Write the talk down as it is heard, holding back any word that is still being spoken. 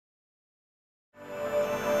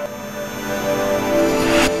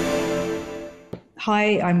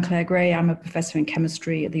Hi, I'm Clare Grey. I'm a professor in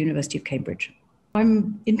chemistry at the University of Cambridge.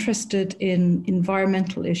 I'm interested in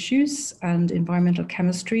environmental issues and environmental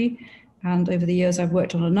chemistry. And over the years, I've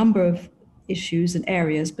worked on a number of issues and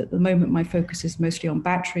areas, but at the moment, my focus is mostly on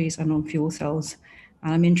batteries and on fuel cells.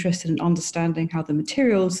 And I'm interested in understanding how the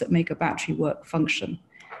materials that make a battery work function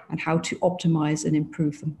and how to optimize and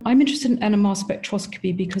improve them. I'm interested in NMR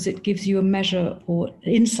spectroscopy because it gives you a measure or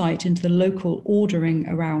insight into the local ordering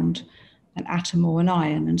around an atom or an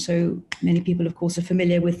ion. And so many people, of course, are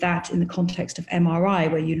familiar with that in the context of MRI,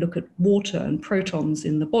 where you look at water and protons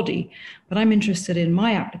in the body. But I'm interested in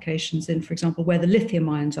my applications in, for example, where the lithium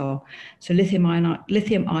ions are. So lithium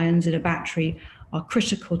ions in a battery are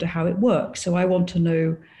critical to how it works. So I want to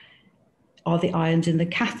know, are the ions in the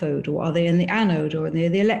cathode, or are they in the anode, or are they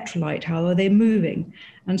the electrolyte? How are they moving?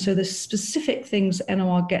 And so the specific things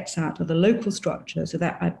NMR gets at are the local structure. So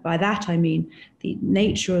that by that I mean the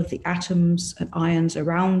nature of the atoms and ions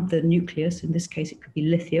around the nucleus. In this case, it could be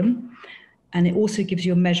lithium. And it also gives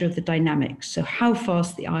you a measure of the dynamics. So how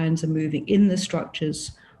fast the ions are moving in the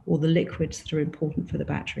structures or the liquids that are important for the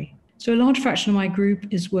battery. So a large fraction of my group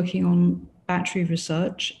is working on battery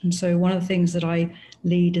research. And so one of the things that I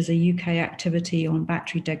lead is a UK activity on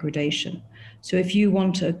battery degradation. So if you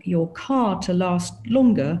want your car to last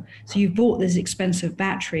longer, so you've bought this expensive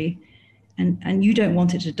battery and you don't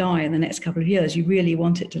want it to die in the next couple of years, you really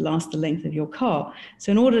want it to last the length of your car.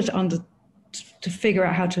 So in order to figure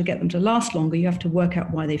out how to get them to last longer, you have to work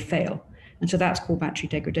out why they fail. And so that's called battery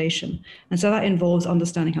degradation. And so that involves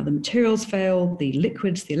understanding how the materials fail, the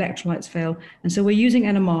liquids, the electrolytes fail. And so we're using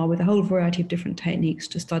NMR with a whole variety of different techniques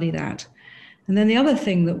to study that. And then the other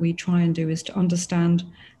thing that we try and do is to understand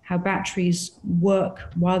how batteries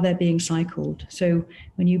work while they're being cycled. So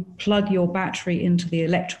when you plug your battery into the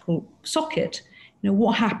electrical socket,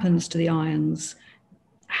 what happens to the ions?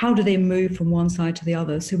 How do they move from one side to the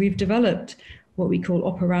other? So we've developed what we call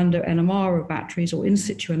operando NMR of batteries, or in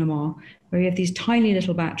situ NMR, where you have these tiny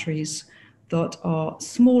little batteries that are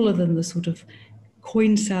smaller than the sort of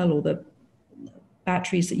coin cell or the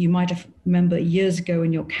batteries that you might have remember years ago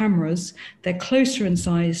in your cameras. They're closer in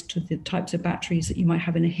size to the types of batteries that you might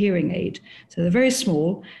have in a hearing aid. So they're very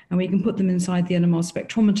small, and we can put them inside the NMR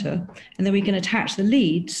spectrometer, and then we can attach the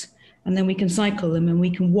leads, and then we can cycle them, and we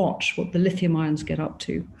can watch what the lithium ions get up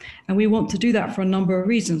to. And we want to do that for a number of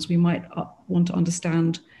reasons. We might want to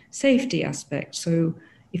understand safety aspects. So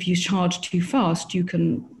if you charge too fast, you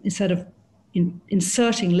can, instead of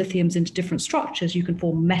inserting lithiums into different structures, you can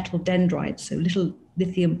form metal dendrites, so little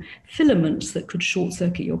lithium filaments that could short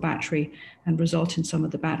circuit your battery and result in some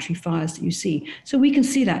of the battery fires that you see. So we can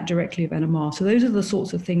see that directly with NMR. So those are the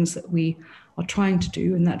sorts of things that we are trying to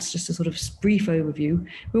do, and that's just a sort of brief overview.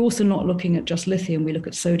 We're also not looking at just lithium. We look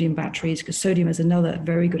at sodium batteries, because sodium is another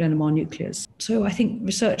very good NMR nucleus. So I think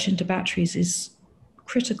research into batteries is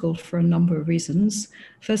critical for a number of reasons.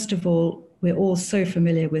 First of all, we're all so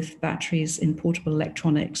familiar with batteries in portable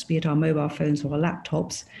electronics, be it our mobile phones or our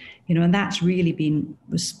laptops, and that's really been,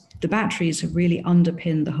 the batteries have really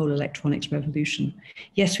underpinned the whole electronics revolution.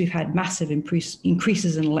 Yes, we've had massive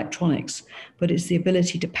increases in electronics, but it's the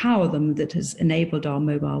ability to power them that has enabled our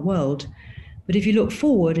mobile world. But if you look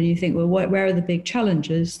forward and you think, well, where are the big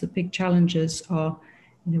challenges? The big challenges are,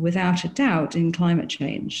 without a doubt, in climate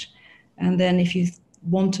change. And then if you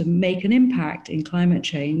want to make an impact in climate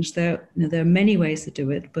change, there are many ways to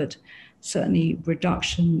do it, but certainly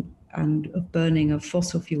reduction and of burning of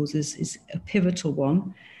fossil fuels is a pivotal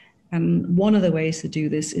one. And one of the ways to do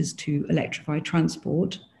this is to electrify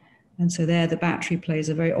transport. And so there the battery plays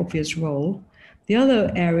a very obvious role. The other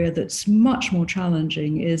area that's much more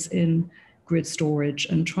challenging is in grid storage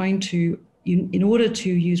and trying to, in order to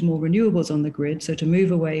use more renewables on the grid, so to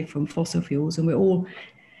move away from fossil fuels, and we're all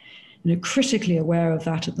critically aware of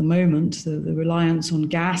that at the moment, the reliance on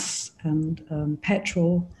gas and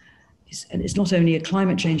petrol. And it's not only a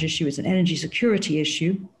climate change issue, it's an energy security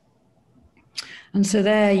issue. And so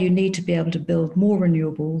there you need to be able to build more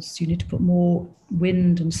renewables, you need to put more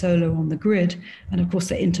wind and solar on the grid, and of course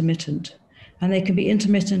they're intermittent. And they can be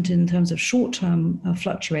intermittent in terms of short-term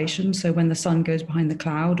fluctuations, so when the sun goes behind the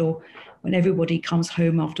cloud, or when everybody comes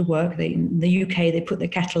home after work. In the UK, they put their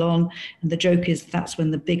kettle on, and the joke is that's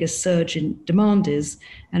when the biggest surge in demand is.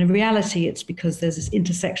 And in reality, it's because there's this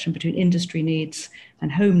intersection between industry needs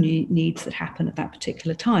and home needs that happen at that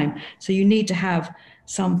particular time. So you need to have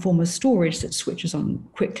some form of storage that switches on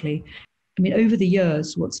quickly. I mean, over the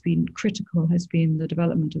years, what's been critical has been the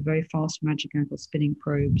development of very fast magic angle spinning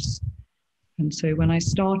probes. And so when I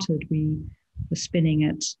started, we were spinning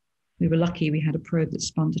at, we were lucky, we had a probe that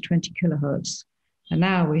spun to 20 kilohertz. And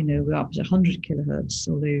now we know we're up to 100 kilohertz,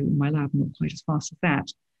 although in my lab, not quite as fast as that.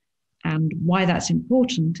 And why that's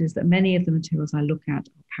important is that many of the materials I look at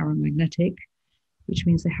are paramagnetic, which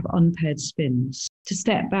means they have unpaired spins. To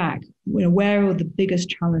step back, where are the biggest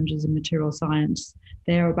challenges in material science?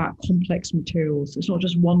 They are about complex materials. It's not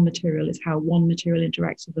just one material, it's how one material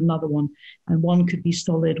interacts with another one. And one could be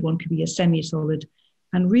solid, one could be a semi-solid.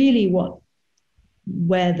 And really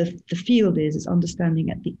where the field is understanding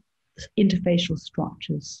at the interfacial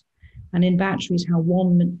structures. And in batteries, how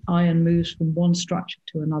one ion moves from one structure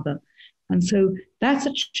to another. And so that's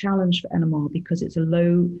a challenge for NMR because it's a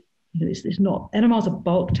low, it's not, NMR is a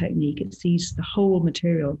bulk technique. It sees the whole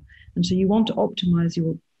material. And so you want to optimize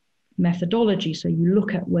your methodology so you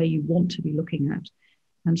look at where you want to be looking at.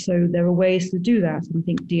 And so there are ways to do that. And I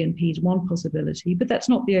think DNP is one possibility, but that's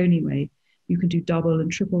not the only way. You can do double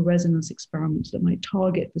and triple resonance experiments that might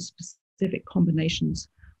target the specific combinations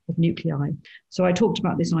of nuclei. So I talked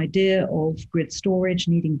about this idea of grid storage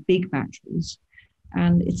needing big batteries.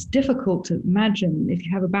 And it's difficult to imagine if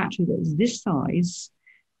you have a battery that is this size,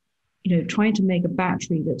 trying to make a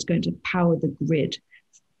battery that's going to power the grid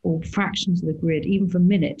or fractions of the grid, even for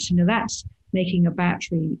minutes, that's making a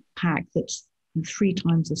battery pack that's 3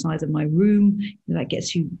 times the size of my room. That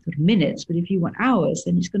gets you minutes, but if you want hours,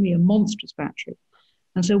 then it's going to be a monstrous battery.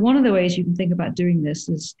 And so one of the ways you can think about doing this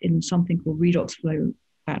is in something called redox flow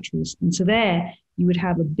batteries. And so there you would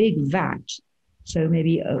have a big vat, so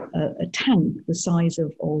maybe a tank the size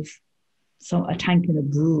of a tank in a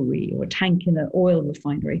brewery or a tank in an oil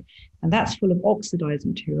refinery, and that's full of oxidized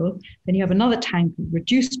material. Then you have another tank of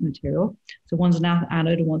reduced material, so one's an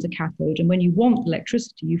anode and one's a cathode, and when you want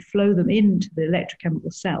electricity, you flow them into the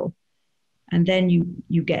electrochemical cell, and then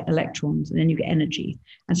you get electrons, and then you get energy.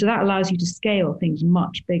 And so that allows you to scale things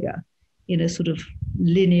much bigger in a sort of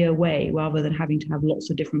linear way, rather than having to have lots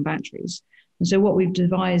of different batteries. And so what we've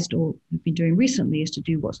devised or we've been doing recently is to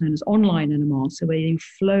do what's known as online NMR, so where you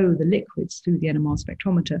flow the liquids through the NMR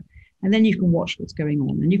spectrometer, and then you can watch what's going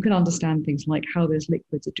on. And you can understand things like how those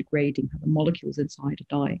liquids are degrading, how the molecules inside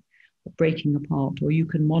are dying or breaking apart, or you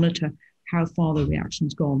can monitor how far the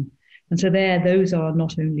reaction's gone. And so those are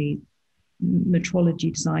not only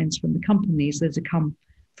metrology designs from the companies, those have come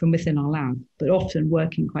from within our lab, but often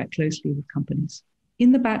working quite closely with companies.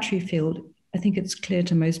 In the battery field, I think it's clear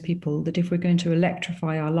to most people that if we're going to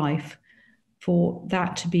electrify our life, for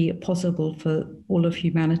that to be possible for all of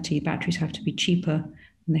humanity, batteries have to be cheaper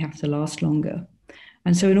and they have to last longer.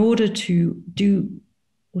 And so in order to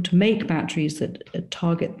make batteries that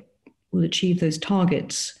will achieve those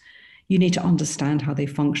targets, you need to understand how they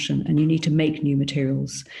function and you need to make new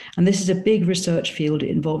materials. And this is a big research field. It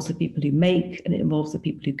involves the people who make and it involves the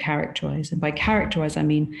people who characterize. And by characterize, I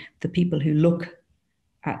mean the people who look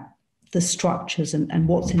at the structures and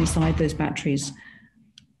what's inside those batteries.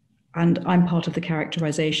 And I'm part of the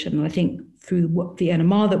characterization. And I think through the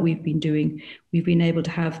NMR that we've been doing, we've been able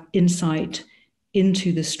to have insight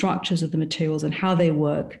into the structures of the materials and how they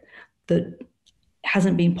work that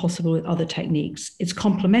hasn't been possible with other techniques. It's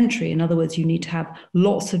complementary. In other words, you need to have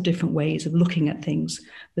lots of different ways of looking at things,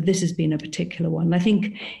 but this has been a particular one. And I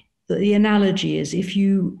think that the analogy is if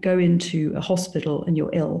you go into a hospital and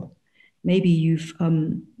you're ill, maybe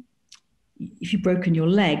if you've broken your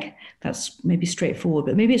leg, that's maybe straightforward,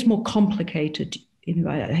 but maybe it's more complicated.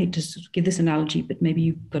 I hate to give this analogy, but maybe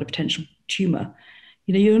you've got a potential tumor.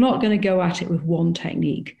 You're not going to go at it with one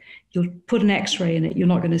technique. You'll put an X-ray in it, you're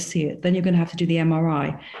not going to see it. Then you're going to have to do the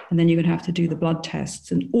MRI, and then you're going to have to do the blood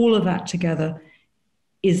tests. And all of that together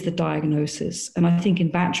is the diagnosis. And I think in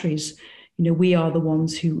batteries, we are the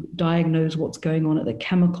ones who diagnose what's going on at the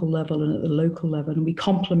chemical level and at the local level. And we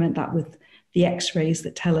complement that with the X-rays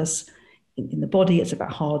that tell us in the body it's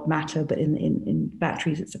about hard matter, but in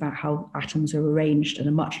batteries it's about how atoms are arranged at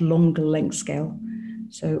a much longer length scale.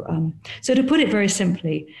 So to put it very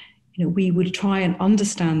simply, we would try and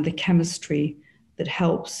understand the chemistry that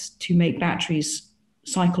helps to make batteries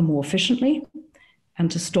cycle more efficiently and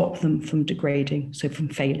to stop them from degrading, so from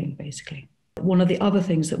failing, basically. One of the other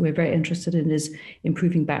things that we're very interested in is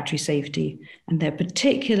improving battery safety, and there are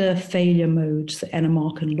particular failure modes that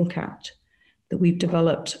NMR can look at that we've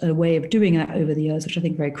developed a way of doing that over the years, which I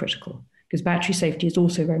think is very critical, because battery safety is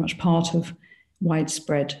also very much part of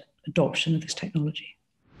widespread adoption of this technology.